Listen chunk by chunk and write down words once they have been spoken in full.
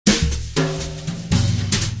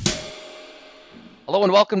Hello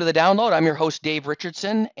and welcome to the download. I'm your host, Dave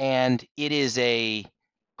Richardson, and it is a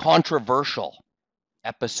controversial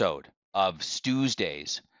episode of Stu's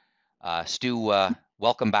Days. Stu,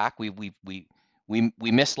 welcome back. We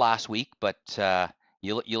missed last week, but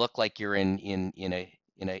you look like you're in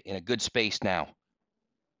a good space now.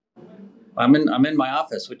 I'm in my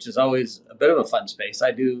office, which is always a bit of a fun space.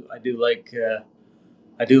 I do like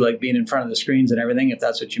being in front of the screens and everything, if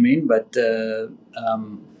that's what you mean. But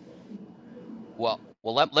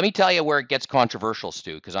Well, let me tell you where it gets controversial,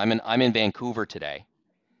 Stu, because I'm in Vancouver today,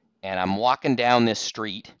 and I'm walking down this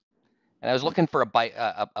street, and I was looking for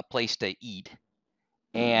a place to eat,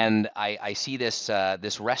 and I see this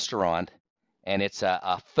restaurant, and it's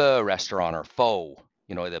a pho restaurant or pho,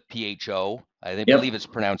 the PHO. yep, Believe it's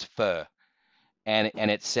pronounced pho, and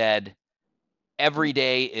it said every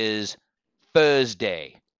day is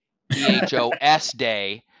Thursday, PHOS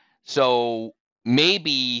day. So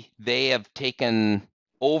maybe they have taken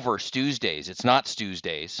over Stu's Days. It's not Stu's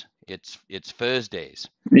Days. It's Thursdays.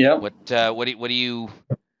 yep. What do you?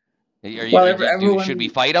 Well, Should we everyone,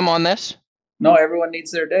 fight them on this? no, everyone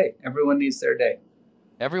needs their day. Everyone needs their day.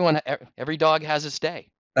 Every dog has its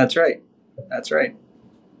day. That's right. That's right.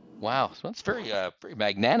 Wow, so that's very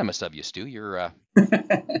magnanimous of you, Stu. I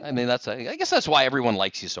mean, I guess that's why everyone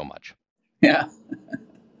likes you so much. Yeah.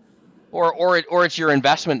 Or it's your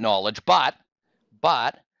investment knowledge, but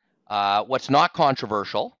what's not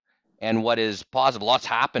controversial and what is positive, lots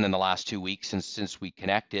happened in the last 2 weeks since we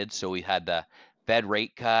connected. So we had the Fed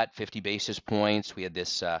rate cut, 50 basis points. We had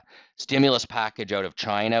this stimulus package out of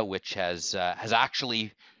China, which has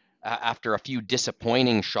actually, after a few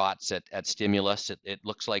disappointing shots at stimulus, it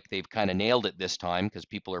looks like they've kind of nailed it this time because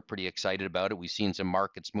people are pretty excited about it. We've seen some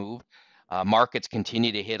markets move. Markets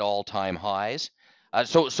continue to hit all-time highs.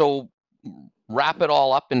 So wrap it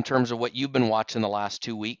all up in terms of what you've been watching the last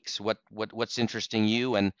 2 weeks. What's interesting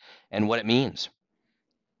you and what it means.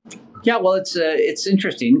 Yeah. Well, it's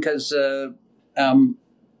interesting because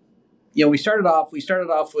we started off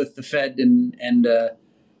with the Fed and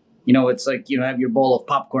it's like have your bowl of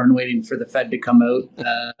popcorn waiting for the Fed to come out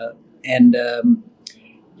and.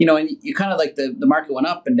 And you kind of like the market went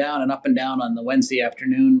up and down on the Wednesday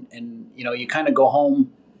afternoon, and you kind of go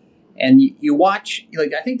home and you watch.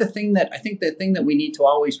 Like I think the thing that we need to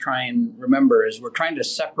always try and remember is we're trying to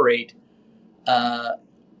separate,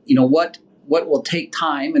 what will take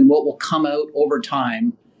time and what will come out over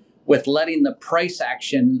time, with letting the price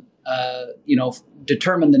action,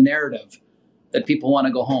 determine the narrative that people want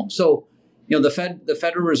to go home. So, the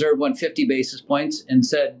Federal Reserve went 50 basis points and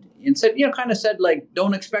said, kind of said like,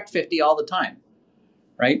 don't expect 50 all the time,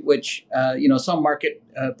 right? Which, some market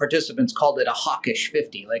participants called it a hawkish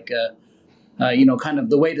 50, like, kind of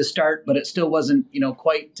the way to start, but it still wasn't,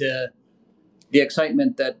 quite the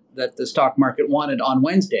excitement that the stock market wanted on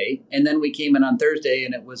Wednesday. And then we came in on Thursday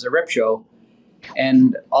and it was a rip show.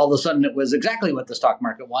 And all of a sudden it was exactly what the stock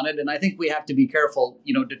market wanted. And I think we have to be careful,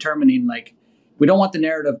 determining like, we don't want the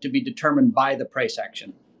narrative to be determined by the price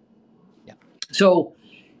action. Yeah. So,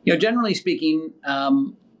 generally speaking,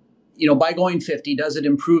 by going 50, does it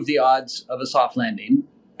improve the odds of a soft landing?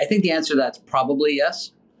 I think the answer to that's probably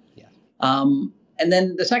yes. Yeah. And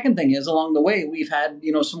then the second thing is, along the way, we've had,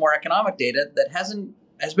 some more economic data that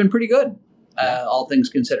has been pretty good, all things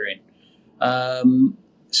considering.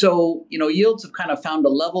 So, yields have kind of found a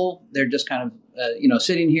level. They're just kind of,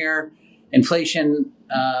 sitting here. Inflation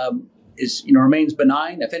remains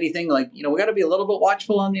benign. If anything, like, we got to be a little bit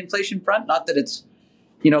watchful on the inflation front. Not that it's,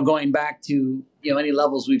 going back to, any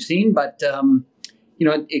levels we've seen, but,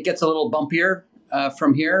 it gets a little bumpier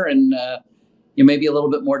from here, and you may be a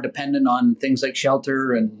little bit more dependent on things like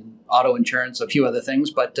shelter and auto insurance, a few other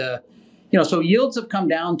things. But, so yields have come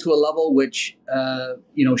down to a level which,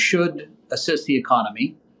 should assist the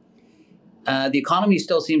economy. The economy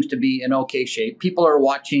still seems to be in okay shape. People are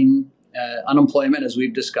watching unemployment, as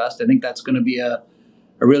we've discussed. I think that's going to be a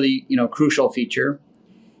really, crucial feature.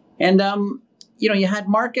 And, you had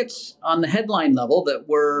markets on the headline level that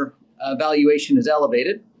were valuation is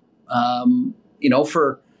elevated,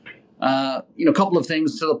 for, a couple of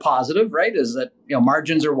things to the positive, right? Is that,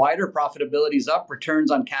 margins are wider, profitability is up, returns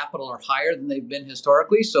on capital are higher than they've been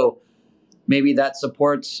historically. So maybe that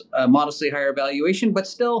supports a modestly higher valuation, but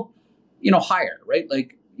still, higher, right?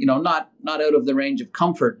 Like, not out of the range of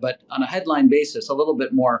comfort, but on a headline basis, a little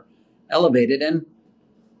bit more elevated. And,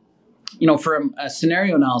 from a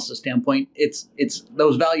scenario analysis standpoint, it's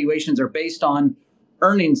those valuations are based on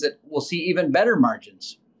earnings that will see even better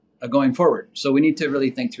margins going forward. So we need to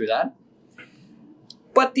really think through that.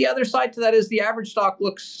 But the other side to that is the average stock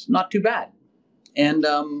looks not too bad. And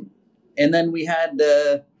then we had,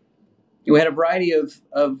 we had a variety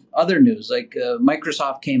of other news, like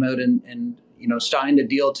Microsoft came out and signed a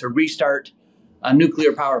deal to restart a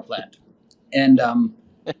nuclear power plant. And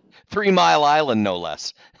 3 Mile Island, no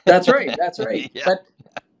less. that's right. That's right. Yeah. But,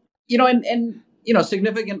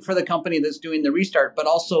 significant for the company that's doing the restart, but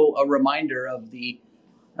also a reminder of the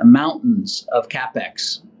mountains of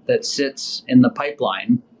capex that sits in the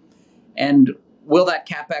pipeline. And will that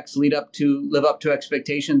capex live up to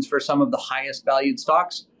expectations for some of the highest valued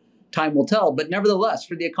stocks? Time will tell. But nevertheless,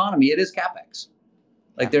 for the economy, it is capex.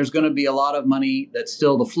 Like there's going to be a lot of money that's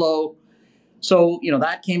still to flow. So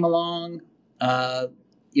that came along. The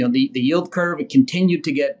yield curve, it continued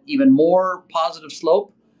to get even more positive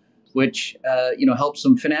slope, which helps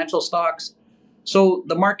some financial stocks. So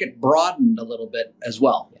the market broadened a little bit as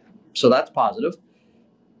well. So that's positive.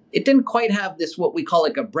 It didn't quite have this, what we call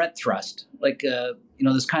like a breadth thrust, like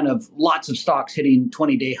this kind of lots of stocks hitting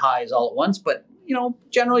 20-day highs all at once. But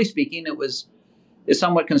generally speaking, is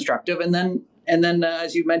somewhat constructive. And then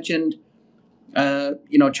as you mentioned,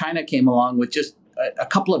 China came along with just a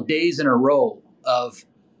couple of days in a row of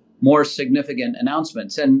more significant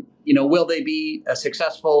announcements. And will they be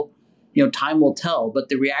successful? Time will tell. But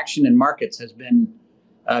the reaction in markets has been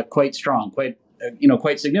quite strong, quite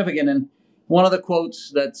significant. And one of the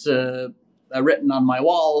quotes that's written on my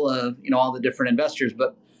wall, all the different investors,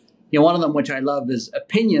 but one of them which I love is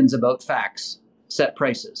opinions about facts set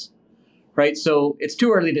prices, right? So it's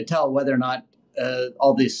too early to tell whether or not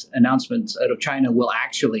all these announcements out of China will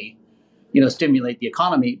actually, stimulate the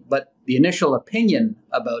economy. But the initial opinion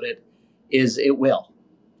about it is it will.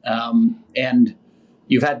 And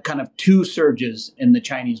you've had kind of two surges in the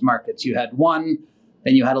Chinese markets. You had one,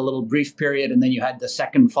 then you had a little brief period, and then you had the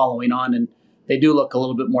second following on. And they do look a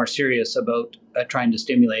little bit more serious about trying to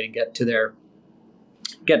stimulate and get to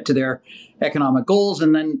their economic goals.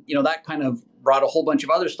 And then, that kind of brought a whole bunch of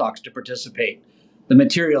other stocks to participate, the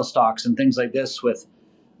material stocks and things like this, with,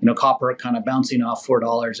 copper kind of bouncing off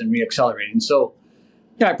 $4 and reaccelerating. So,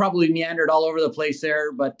 I probably meandered all over the place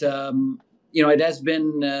there, but it has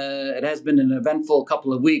been an eventful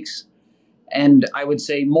couple of weeks, and I would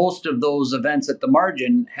say most of those events at the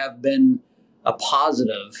margin have been a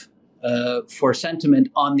positive for sentiment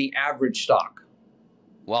on the average stock.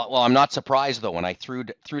 Well, I'm not surprised though when I threw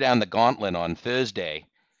down the gauntlet on Thursday,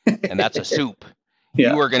 and that's a soup.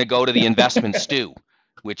 Yeah. You were going to go to the investment stew,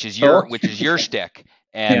 which is your shtick.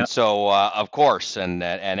 And so, of course, and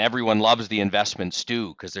everyone loves the investment stew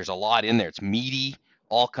because there's a lot in there. It's meaty,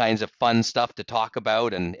 all kinds of fun stuff to talk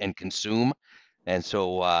about and consume. And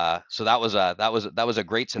so, that was a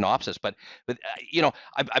great synopsis. But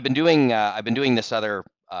I've been doing this other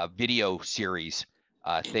video series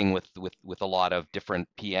thing with a lot of different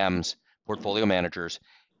PMs, portfolio managers,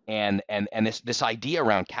 and this idea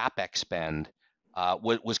around capex spend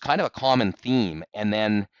was kind of a common theme. And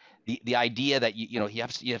then the idea that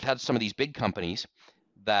you've had some of these big companies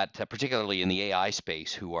that particularly in the AI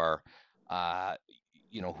space who are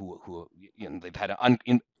they've had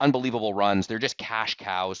unbelievable runs. They're just cash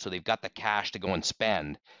cows, so they've got the cash to go and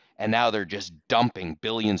spend, and now they're just dumping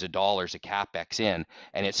billions of dollars of capex in,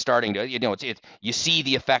 and it's starting to you see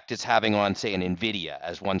the effect it's having on, say, an Nvidia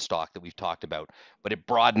as one stock that we've talked about, but it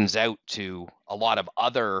broadens out to a lot of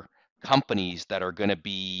other companies that are going to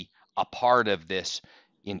be a part of this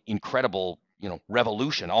incredible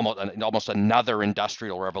revolution, almost another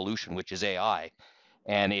industrial revolution, which is AI,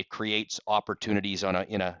 and it creates opportunities in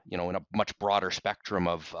a much broader spectrum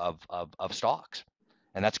of stocks,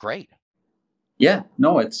 and that's great. Yeah,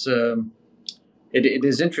 no, it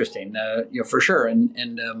is interesting, for sure,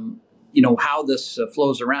 and how this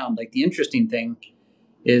flows around. Like the interesting thing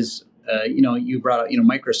is, you brought up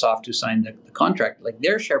Microsoft, who signed the contract. Like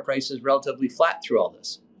their share price is relatively flat through all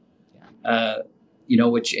this.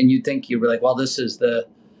 Which, and you think, you were like, well, this is the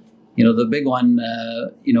big one,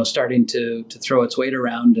 starting to throw its weight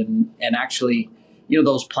around, and actually,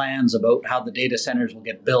 those plans about how the data centers will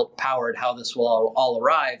get built, powered, how this will all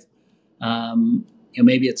arrive.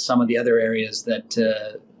 Maybe it's some of the other areas that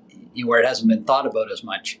where it hasn't been thought about as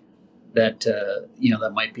much, that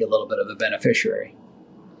that might be a little bit of a beneficiary.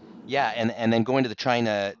 Yeah, and then going to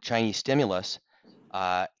the Chinese stimulus,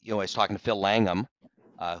 I was talking to Phil Langham,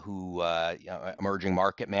 who emerging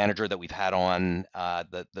market manager that we've had on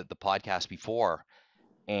the podcast before,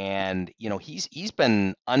 and he's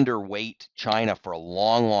been underweight China for a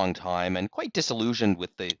long time, and quite disillusioned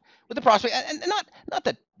with the prospect, and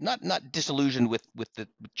not disillusioned with the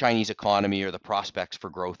Chinese economy or the prospects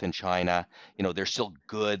for growth in China. They're still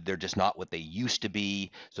good, they're just not what they used to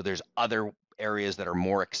be. So there's other areas that are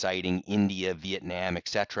more exciting: India, Vietnam,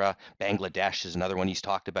 etc. Bangladesh is another one he's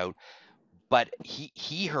talked about. But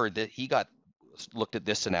he heard that he got looked at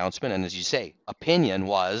this announcement, and as you say, opinion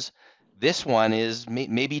was this one is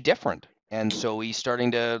maybe different, and so he's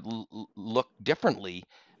starting to look differently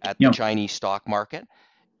at the Yeah. Chinese stock market.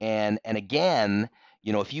 And again,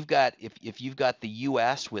 if you've got the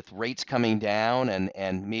U.S. with rates coming down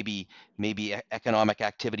and maybe economic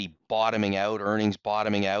activity bottoming out, earnings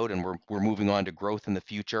bottoming out, and we're moving on to growth in the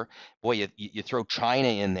future, boy, you throw China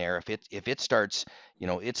in there. If it starts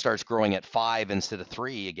growing at 5 instead of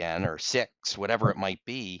 3 again, or 6, whatever it might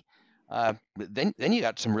be, then you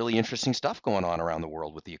got some really interesting stuff going on around the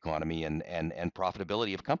world with the economy and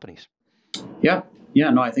profitability of companies. Yeah.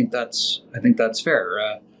 No, I think that's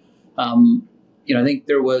fair. I think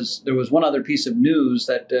there was one other piece of news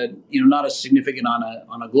that not as significant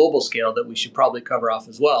on a global scale that we should probably cover off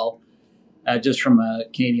as well, just from a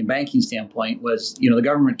Canadian banking standpoint, was the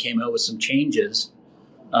government came out with some changes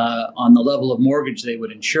on the level of mortgage they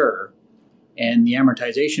would insure and the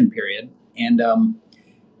amortization period, and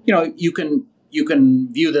you can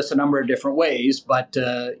view this a number of different ways, but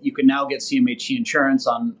you can now get CMHC insurance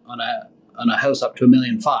on a house up to $1.5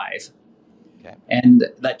 million. Okay. And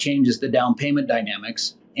that changes the down payment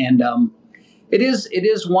dynamics. And it is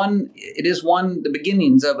the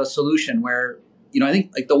beginnings of a solution where I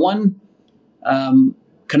think like the one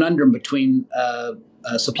conundrum between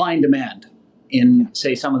supply and demand in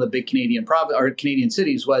say some of the big Canadian Canadian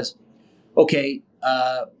cities was, okay,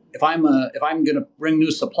 if I'm going to bring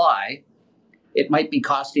new supply, it might be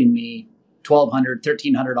costing me $1,200,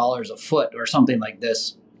 $1,300 a foot or something like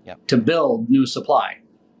this to build new supply.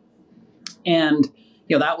 And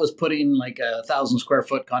that was putting like 1,000 square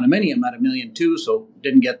foot condominium at $1.2 million, so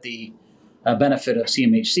didn't get the benefit of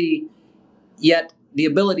CMHC. Yet the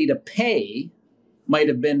ability to pay might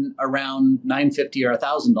have been around $950 or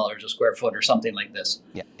 $1,000 a square foot or something like this.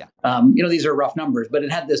 These are rough numbers, but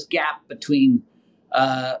it had this gap between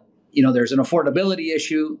there's an affordability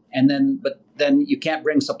issue, but then you can't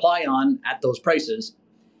bring supply on at those prices.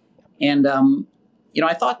 And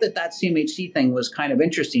I thought that CMHC thing was kind of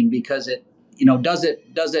interesting because it does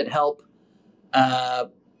it help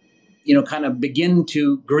kind of begin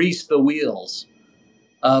to grease the wheels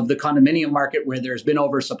of the condominium market where there's been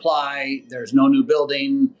oversupply, there's no new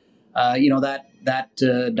building. That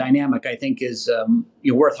dynamic I think is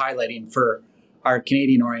worth highlighting for our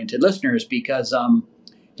Canadian oriented listeners, because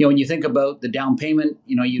when you think about the down payment,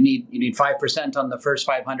 you need 5% on the first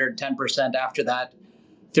 500, 10% after that,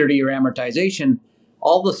 30-year amortization.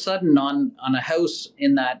 All of a sudden on a house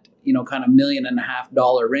in that kind of $1.5 million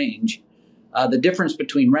range, the difference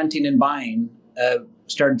between renting and buying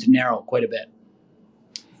started to narrow quite a bit.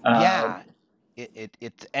 When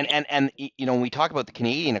we talk about the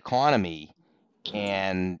Canadian economy,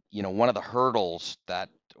 and one of the hurdles that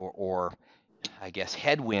or I guess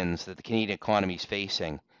headwinds that the Canadian economy is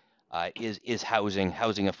facing is housing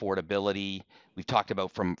affordability. We've talked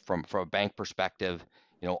about from a bank perspective,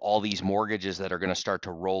 all these mortgages that are going to start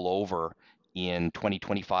to roll over in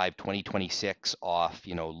 2025, 2026 off,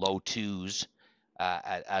 low twos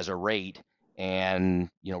as a rate. And,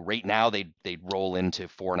 right now they'd roll into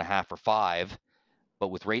 4.5 or 5, but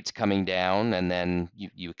with rates coming down, and then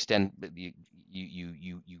you extend,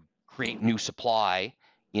 you create new supply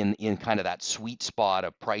in kind of that sweet spot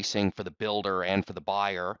of pricing for the builder and for the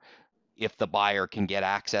buyer, if the buyer can get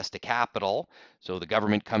access to capital. So the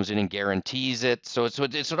government comes in and guarantees it. So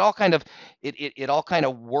it all kind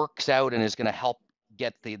of works out and is going to help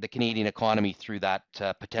get the Canadian economy through that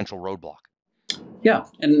potential roadblock. Yeah,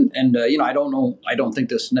 and I don't think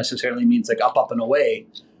this necessarily means like up and away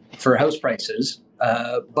for house prices,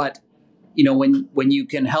 but when you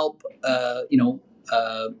can help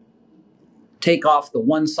take off the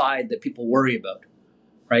one side that people worry about,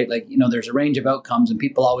 right? Like, there's a range of outcomes and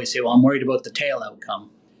people always say, well, I'm worried about the tail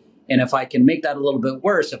outcome. And if I can make that a little bit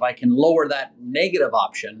worse, if I can lower that negative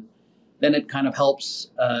option, then it kind of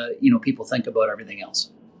helps, people think about everything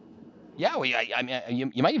else. Yeah, I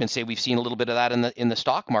mean, you might even say we've seen a little bit of that in the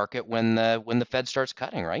stock market when the Fed starts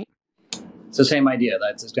cutting, right? It's the same idea.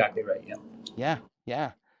 That's exactly right. Yeah.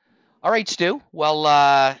 All right, Stu.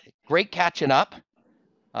 Well, great catching up.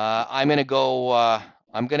 I'm gonna go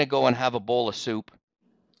and have a bowl of soup.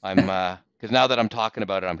 Because now that I'm talking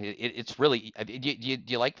about it, it's really. Do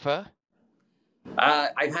you like pho?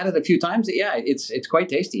 I've had it a few times. Yeah, it's quite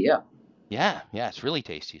tasty. Yeah, it's really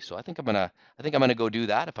tasty. So I think I'm gonna go do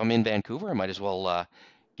that. If I'm in Vancouver, I might as well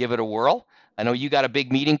give it a whirl. I know you got a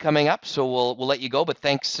big meeting coming up, so we'll let you go. But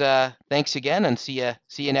thanks again, and see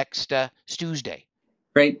you next Tuesday.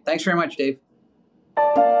 Great. Thanks very much, Dave.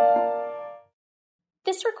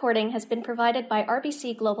 This recording has been provided by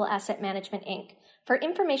RBC Global Asset Management, Inc., for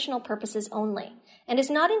informational purposes only and is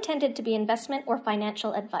not intended to be investment or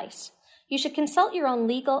financial advice. You should consult your own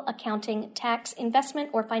legal, accounting, tax,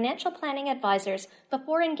 investment, or financial planning advisors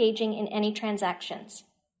before engaging in any transactions.